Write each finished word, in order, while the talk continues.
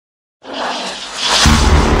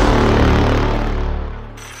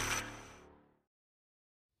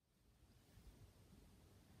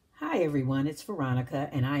Hi everyone, it's Veronica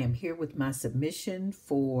and I am here with my submission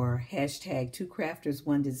for hashtag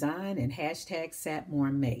 2crafters1design and hashtag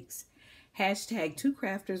satmornmakes. Hashtag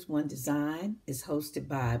 2crafters1design is hosted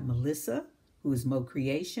by Melissa, who is Mo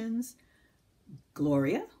Creations,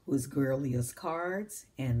 Gloria, who is Girlia's Cards,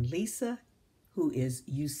 and Lisa, who is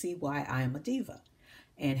You See Why I Am a Diva.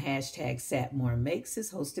 And hashtag satmornmakes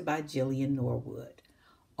is hosted by Jillian Norwood.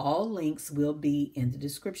 All links will be in the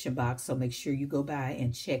description box, so make sure you go by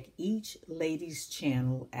and check each lady's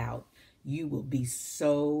channel out. You will be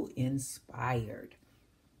so inspired.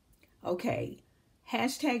 Okay,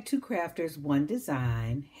 hashtag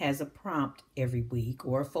 2crafters1design has a prompt every week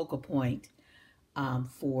or a focal point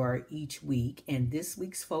for each week, and this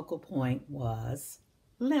week's focal point was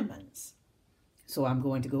lemons. So I'm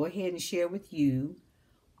going to go ahead and share with you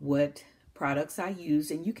what products I use,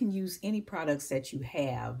 and you can use any products that you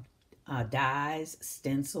have, dyes,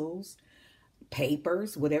 stencils,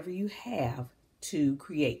 papers, whatever you have to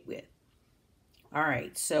create with. All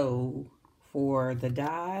right, so for the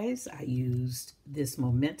dyes, I used this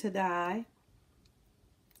Momenta dye,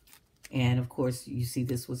 and of course you see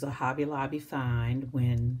this was a Hobby Lobby find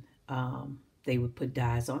when they would put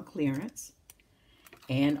dyes on clearance,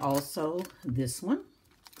 and also this one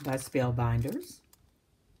by Spellbinders.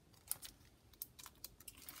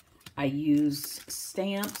 I use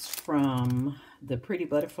stamps from the Pretty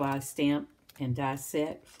Butterfly stamp and die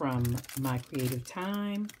set from My Creative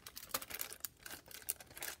Time.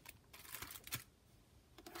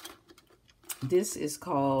 This is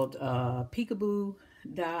called Peekaboo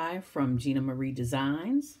die from Gina Marie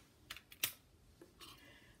Designs.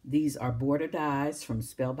 These are border dies from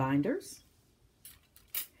Spellbinders.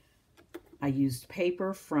 I used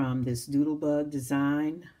paper from this Doodlebug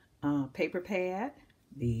Design paper pad,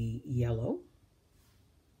 the yellow.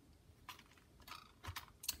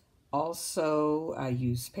 Also, I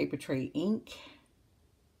used Paper Tray ink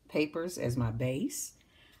papers as my base.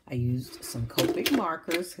 I used some Copic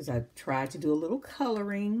markers because I tried to do a little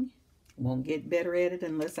coloring. Won't get better at it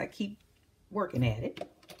unless I keep working at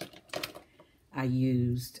it. I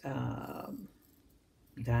used diamond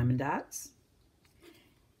dots.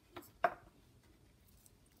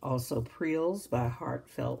 Also Prills by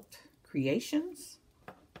Heartfelt Creations.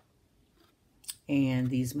 And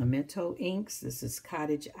these Memento inks. This is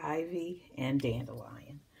Cottage Ivy and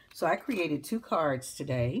Dandelion. So I created 2 cards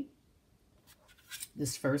today.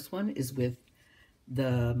 This first one is with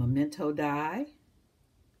the Memento die.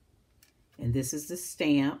 And this is the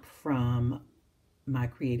stamp from My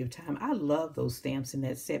Creative Time. I love those stamps in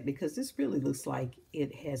that set because this really looks like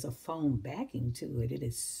it has a foam backing to it. It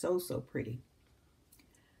is so, so pretty.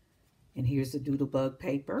 And here's the Doodlebug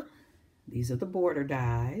paper. These are the border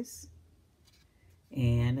dies.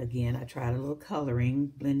 And again, I tried a little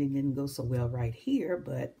coloring. Blending didn't go so well right here,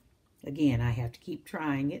 but again, I have to keep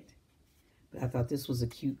trying it. But I thought this was a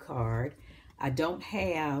cute card. I don't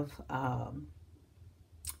have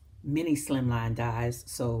many slimline dies,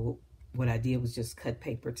 so what I did was just cut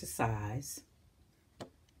paper to size.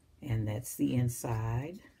 And that's the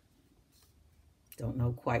inside. Don't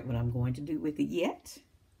know quite what I'm going to do with it yet.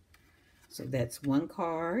 So that's one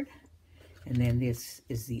card. And then this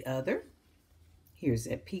is the other. Here's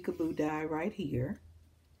that Peekaboo die right here.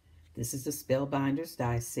 This is the Spellbinders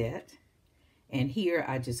die set. And here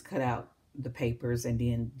I just cut out the papers and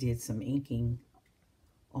then did some inking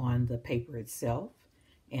on the paper itself.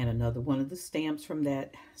 And another one of the stamps from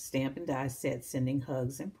that stamp and die set, Sending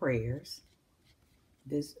Hugs and Prayers.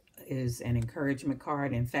 This is an encouragement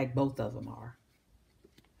card. In fact, both of them are.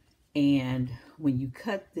 And when you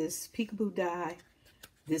cut this Peekaboo die,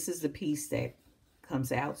 this is the piece that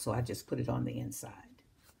comes out, so I just put it on the inside.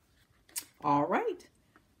 All right,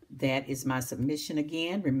 that is my submission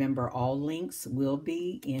again. Remember, all links will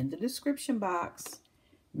be in the description box.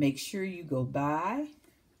 Make sure you go by,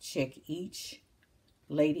 check each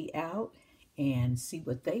lady out, and see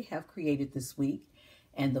what they have created this week.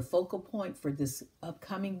 And the focal point for this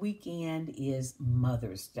upcoming weekend is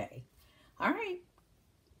Mother's Day. All right,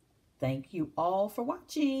 thank you all for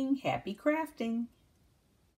watching. Happy crafting.